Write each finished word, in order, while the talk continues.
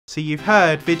So you've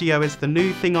heard video is the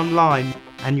new thing online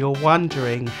and you're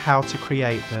wondering how to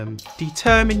create them.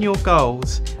 Determine your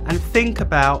goals and think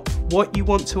about what you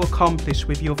want to accomplish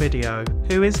with your video.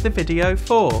 Who is the video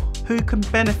for? Who can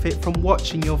benefit from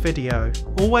watching your video?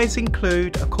 Always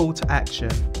include a call to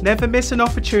action. Never miss an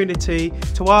opportunity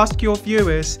to ask your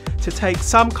viewers to take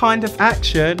some kind of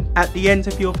action at the end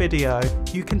of your video.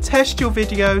 You can test your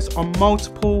videos on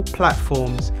multiple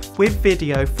platforms. With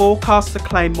video, forecasts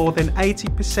claim more than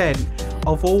 80%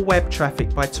 of all web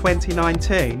traffic by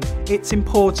 2019, it's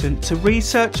important to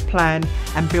research, plan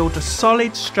and build a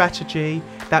solid strategy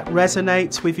that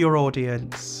resonates with your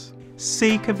audience.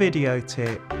 Seek a video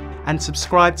tip and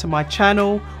subscribe to my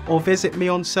channel or visit me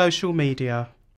on social media.